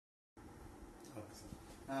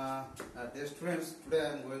Dear students, today I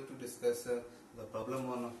am going to discuss the problem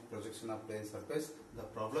on projection of plane surface. The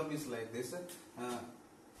problem is like this: a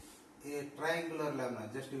triangular lamina.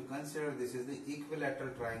 Just you consider this is the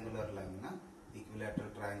equilateral triangular lamina.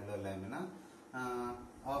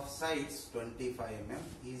 Of sides 25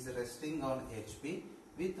 mm is resting on HP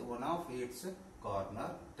with one of its corner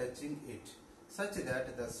touching it, such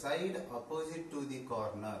that the side opposite to the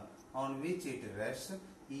corner on which it rests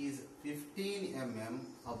is 15 mm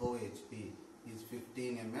above HP,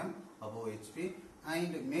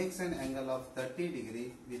 and makes an angle of 30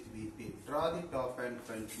 degree with VP. Draw the top and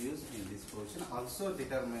front views in this position. Also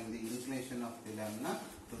determine the inclination of the lamina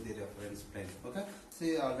to the reference plane. Okay.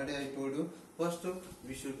 See, already I told you, first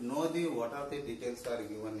we should know the what are the details are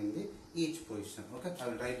given in the each position. Okay. I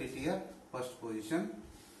will write it here. First position.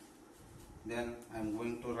 Then I am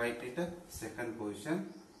going to write it second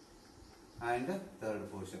position and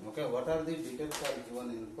third position. Okay, what are the details are given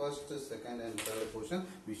in first, second and third position?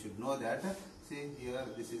 We should know that. See here,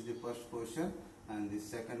 this is the first position and the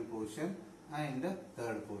second position and the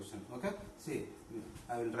third position. Okay, see,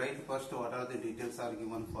 I will write first what are the details are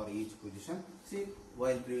given for each position. See,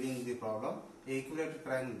 while reading the problem, equilateral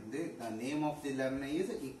triangle, the name of the lamina is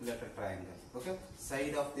equilateral triangle. Okay,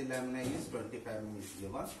 side of the lamina is 25 mm is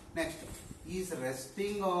given. Next is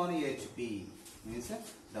resting on HP, means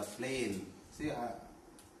the plane. See,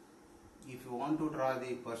 if you want to draw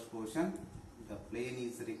the first portion, the plane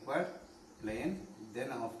is required, plane.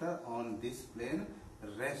 Then after on this plane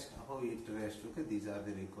rest, how it rests. Okay, these are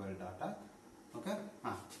the required data. Okay,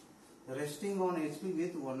 resting on HP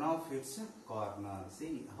with one of its corner.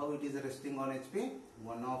 See how it is resting on HP,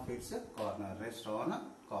 one of its corner. Rest on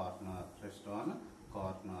corner.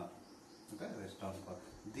 Okay, rest on corner.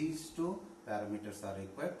 These two parameters are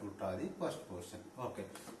required to draw the first portion. Okay.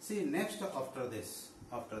 See, next after this,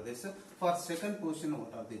 for second portion,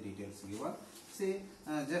 what are the details given? See,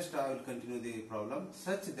 just I will continue the problem.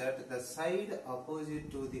 Such that the side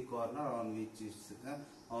opposite to the corner on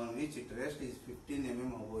which it rests is 15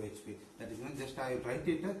 mm above HP. That is mean just I will write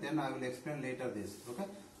it. Then I will explain later this. Okay.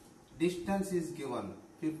 Distance is given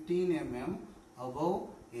 15 mm above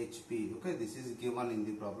HP. Okay. This is given in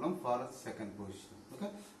the problem for second position. Okay.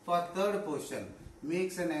 For third position,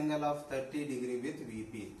 makes an angle of 30 degree with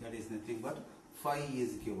VP. That is nothing but phi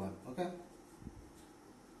is given. Okay.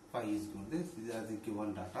 Phi is given. These are the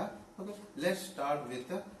given data. Okay. Let's start with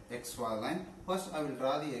the XY line. First, I will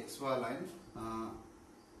draw the XY line,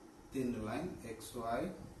 thin line, XY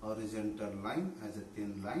horizontal line as a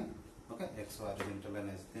thin line. Okay. XY horizontal line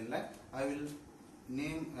as thin line. I will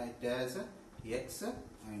name it as X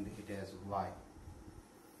and it as Y.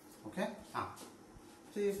 Okay.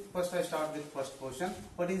 See, first I start with first portion.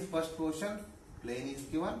 What is first portion? Plane is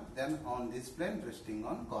given. Then on this plane resting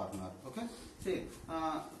on corner. Okay. See,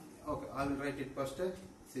 okay, I will write it first.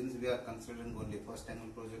 Since we are considering only first angle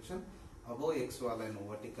projection, above XY line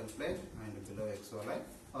vertical plane and below XY line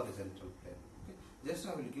horizontal plane. Okay. Just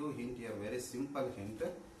I will give hint here, very simple hint.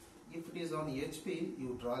 If it is on HP,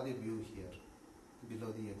 you draw the view here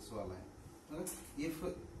below the XY line. Okay. If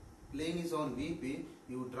plane is on VP,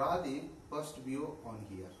 you draw the first view on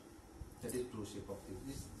here. That is true shape of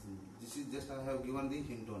this. This is just I have given the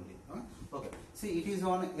hint only. Okay. See, it is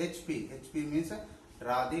on HP. HP means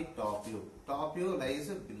draw the top view. Top view lies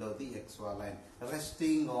below the XY line,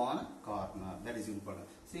 resting on corner. That is important.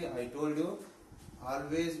 See, I told you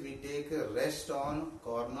always we take a rest on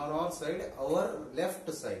corner or side. Our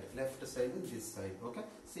left side is this side. Okay.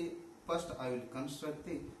 See, first I will construct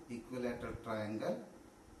the equilateral triangle.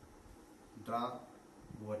 Draw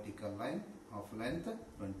vertical line of length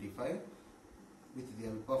 25 with the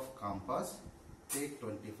help of compass. Take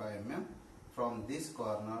 25 mm. From this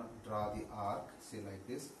corner draw the arc. See, like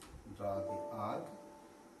this, draw the arc.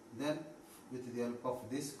 Then with the help of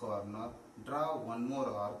this corner draw one more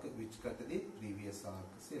arc which cut the previous arc.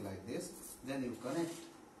 See, like this. Then you connect,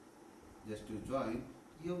 just to join,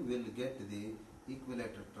 you will get the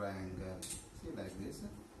equilateral triangle. See, like this.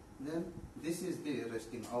 Then this is the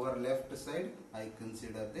resting. Our left side I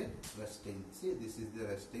consider the resting. See, this is the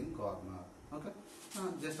resting corner. Okay.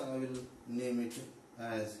 Just I will name it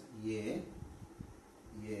as A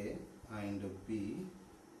and B.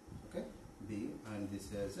 Okay. B and this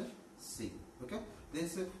as C. Okay.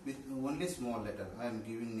 This with only small letter. I am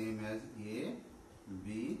giving name as A,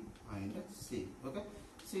 B and C. Okay.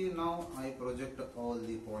 See, now I project all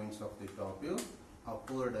the points of the top view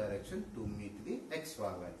upward direction to meet the XY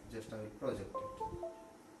line. Just I will project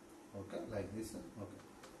it. Okay, like this. Okay.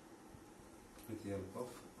 With the help of,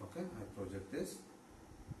 okay, I project this.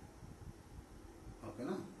 Okay,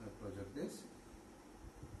 now I project this.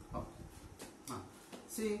 Okay.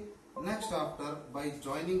 See, next after by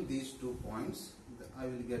joining these 2 points, I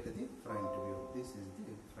will get the front view. This is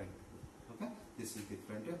the front view. Okay, this is the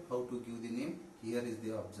front view. How to give the name? Here is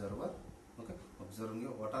the observer. Okay, observing here.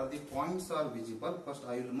 What are the points are visible? First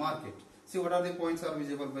I will mark it. See, what are the points are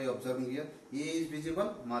visible by observing here? A is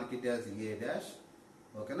visible, mark it as A dash.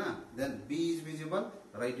 Okay, na? Then B is visible,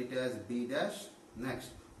 write it as B dash. Next,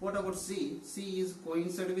 what about C? C is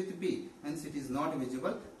coincide with B, hence it is not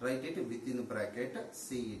visible. Write it within bracket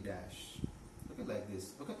C dash. Okay, like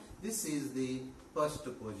this. Okay, this is the first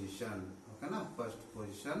position. Okay, na? First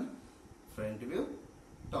position, front view,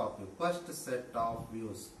 top view. First set of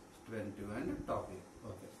views, front view and top view.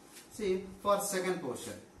 Okay. See, for second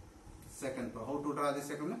position. How to draw the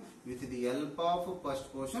second one? With the help of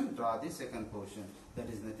first portion, draw the second portion. That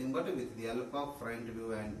is nothing but with the help of front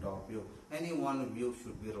view and top view. Any one view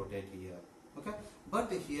should be rotated here. Okay.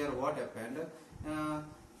 But here what happened?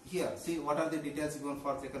 Here, see what are the details given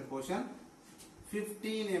for second portion?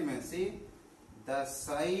 15 mm. See, the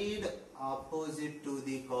side opposite to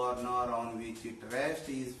the corner on which it rests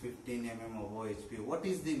is 15 mm above HP. What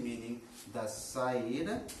is the meaning? The side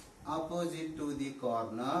opposite to the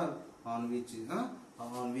corner on which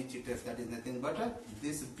it is, that is nothing but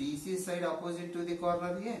this BC side opposite to the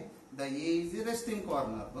corner A. The A is the resting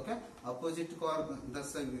corner. Okay, opposite corner. The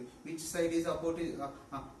side, which side is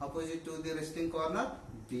opposite to the resting corner?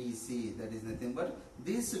 BC. That is nothing but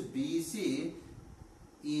this BC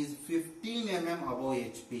is 15 mm above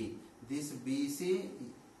HP. This BC,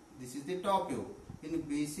 this is the top view. In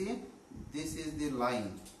BC, this is the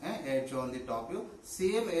line, edge on the top view.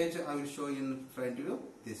 Same edge I will show in front view,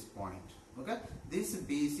 this point. Okay, this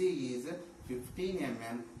BC is 15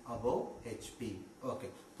 mm above HP. Okay,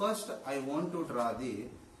 first I want to draw the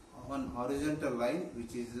one horizontal line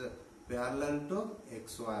which is parallel to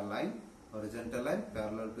XY line. Horizontal line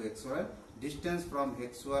parallel to XY line. Distance from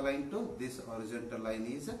XY line to this horizontal line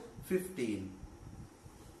is 15.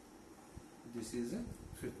 This is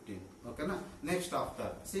 15. Okay, na? Next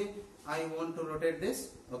after, see, I want to rotate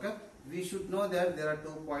this. Okay, we should know that there are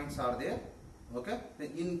 2 points are there. Okay,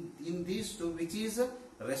 in these two, which is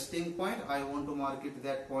resting point, I want to mark it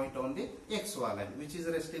that point on the XY line, which is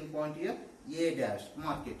resting point here, A dash.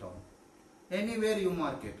 Mark it on anywhere you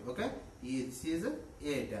mark it. Okay, this is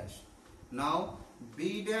A dash. Now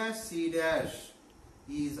B dash C dash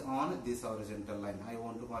is on this horizontal line. I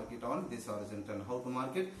want to mark it on this horizontal line. How to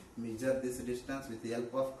mark it? Measure this distance with the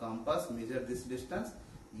help of compass. Measure this distance.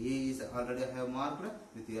 A is already I have marked.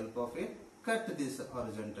 With the help of it, cut this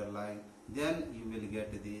horizontal line. Then you will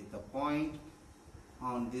get the point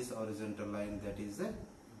on this horizontal line, that is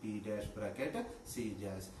B dash bracket C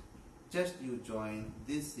dash. Just you join.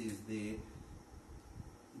 This is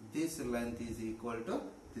this length is equal to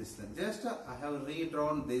this length. Just I have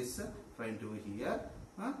redrawn this front view here.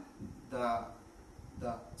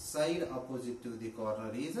 The side opposite to the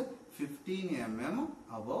corner is 15 mm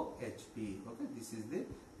above HP. Okay, this is the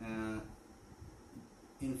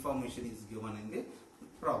information is given in the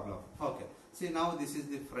problem. Okay, see, now this is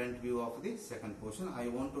the front view of the second portion. I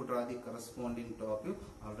want to draw the corresponding top view.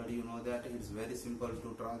 Already you know that it is very simple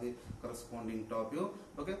to draw the corresponding top view.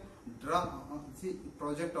 Okay, see,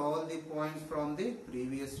 project all the points from the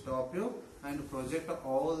previous top view and project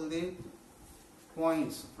all the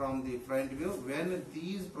points from the front view. When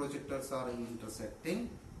these projectors are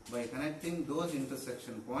intersecting, by connecting those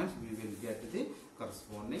intersection points, we will get the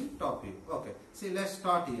corresponding top view. Okay, see, let's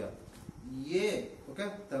start here. A, okay,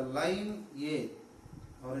 the line A,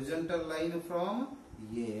 horizontal line from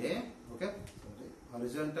A, okay, sorry,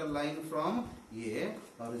 horizontal line from A,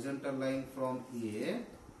 horizontal line from A,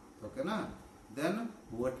 okay, na? Then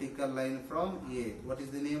vertical line from A. What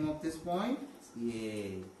is the name of this point?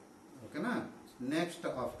 A, okay, na? Next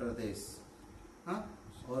after this,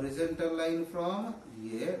 horizontal line from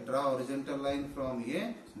A, draw horizontal line from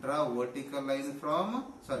A, draw vertical line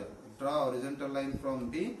from, sorry, draw horizontal line from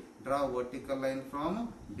B, draw vertical line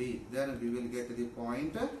from B, then we will get the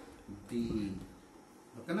point B.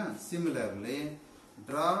 Okay, na? Similarly,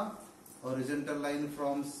 draw horizontal line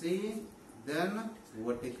from C, then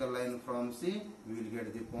vertical line from C, we will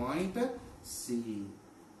get the point C.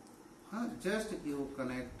 Just you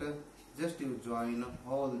connect, just you join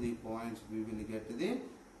all the points, we will get the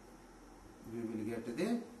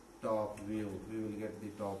top view. We will get the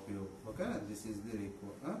top view. Okay, this is the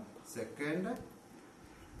second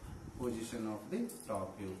position of the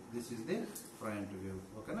top view. This is the front view.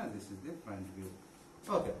 Okay, now this is the front view.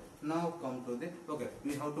 Okay, now come to the, okay,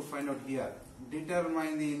 we have to find out here,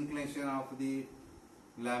 determine the inclination of the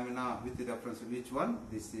lamina with the reference to which one?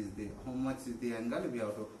 This is the, how much is the angle? We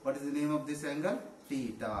have to, what is the name of this angle?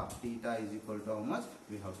 theta. Theta is equal to how much?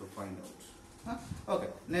 We have to find out. Okay,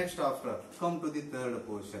 next after come to the third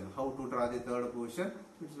position. How to draw the third position?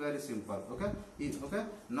 It's very simple. Okay, okay.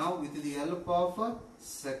 Now with the help of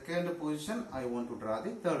second position, I want to draw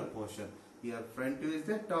the third position. Here front view is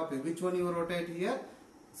the top view. Which one you rotate here?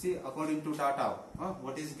 See, according to data,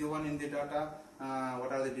 what is given in the data?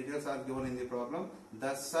 What are the details are given in the problem?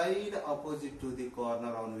 The side opposite to the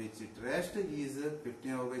corner on which it rests is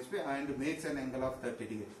 15 over HP and makes an angle of 30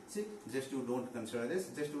 degrees. See, just you don't consider this,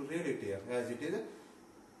 just you read it here as it is.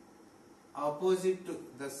 Opposite to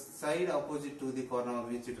the side opposite to the corner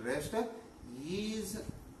on which it rests is,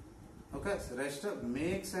 okay, rest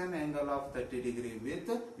makes an angle of 30 degree with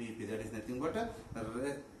VP. That is nothing but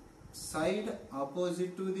side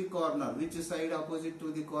opposite to the corner. Which side opposite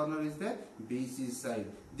to the corner is the BC side?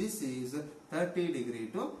 This is 30 degree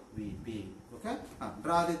to VP. Okay,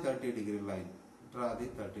 draw the 30 degree line. Draw the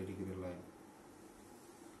 30 degree line.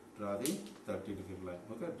 Draw the 30 degree line.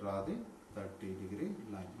 Okay, draw the 30 degree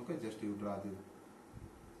line. Okay, just you draw the.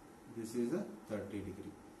 This is a 30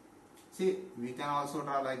 degree. See, we can also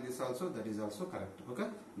draw like this also. That is also correct. Okay,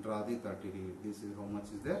 draw the 30 degree. This is how much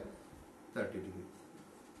is there? 30 degree.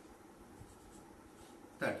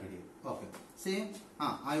 30 degree. Okay. See,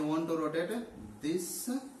 I want to rotate this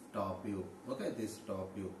top view. Okay, this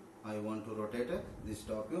top view. I want to rotate this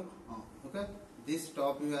top view. Okay, this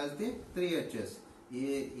top view has the three edges.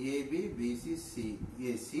 A, B, B, C, C,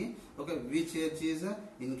 A, C. Okay, which edge is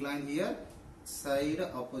inclined here? Side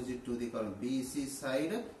opposite to the corner. BC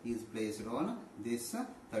side is placed on this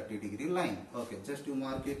 30 degree line. Okay, just to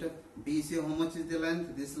mark it. BC, how much is the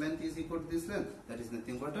length? This length is equal to this length. That is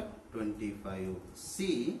nothing but 25.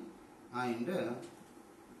 C and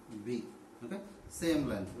B. Okay, same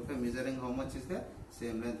length. Okay, measuring how much is there?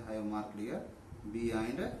 Same length I have marked here. B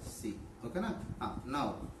and C. Okay,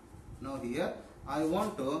 now here I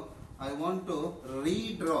want to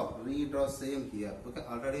redraw same here. Okay,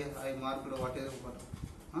 already I marked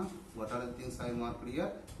what are the things I marked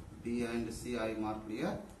here? B and C I marked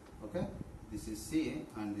here. Okay, this is C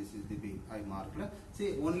and this is the B I marked.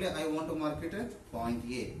 See, only I want to mark it at point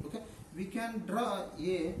A. Okay, we can draw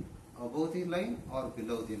A above the line or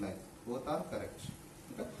below the line. Both are correct.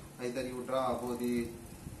 Okay, either you draw above the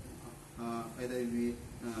either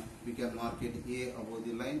we can mark it A above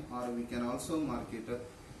the line, or we can also mark it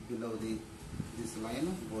below this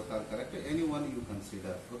line. Both are correct. Any one you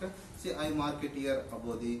consider. Okay, see, I mark it here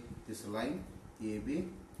above this line AB.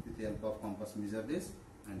 With the help of compass, measure this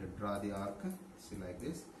and draw the arc. See, like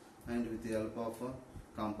this. And with the help of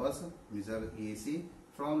compass, measure AC.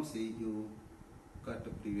 From C you cut the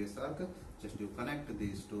previous arc. Just you connect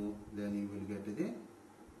these two, then you will get the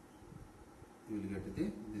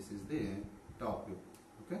this is the top view.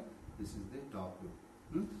 Okay, this is the top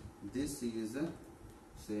view. This is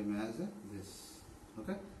same as this.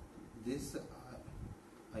 Okay, this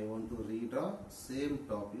I want to redraw same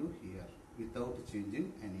top view here without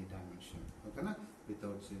changing any dimension. Okay,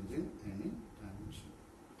 without changing any dimension.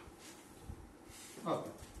 Okay,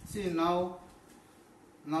 see, now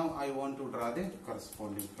I want to draw the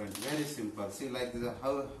corresponding front. Very simple. See, like this,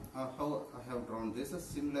 how I have drawn this.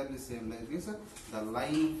 Similarly, same like this. The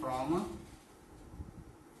line from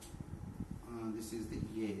this is the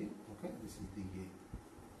A. Okay, this is the A.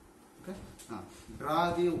 Okay, now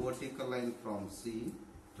draw the vertical line from C.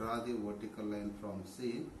 Draw the vertical line from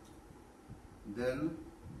C. Then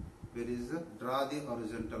where is draw the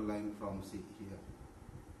horizontal line from C here.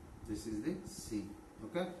 This is the C.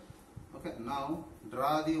 Okay. Okay, now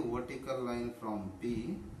draw the vertical line from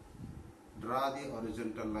B, draw the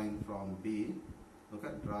horizontal line from B. Okay,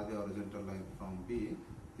 draw the horizontal line from B.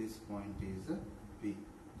 This point is B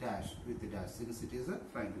dash with the dash since it is a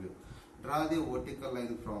front view. Draw the vertical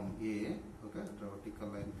line from A. Okay, vertical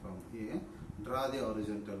line from A. Draw the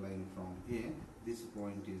horizontal line from A. This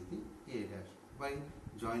point is the A dash. By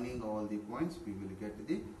joining all the points, we will get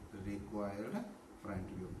the required front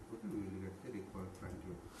view. Okay, we will get the required front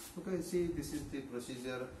view. Okay, see, this is the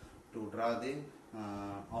procedure to draw the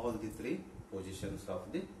all the three positions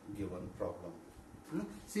of the given problem.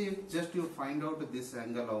 See, just you find out this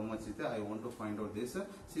angle how much is there. I want to find out this.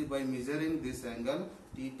 See, by measuring this angle,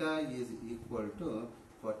 theta is equal to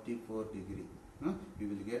 44 degree. We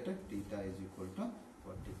will get theta is equal to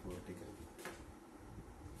 44 degree.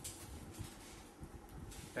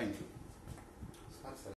 Thank you.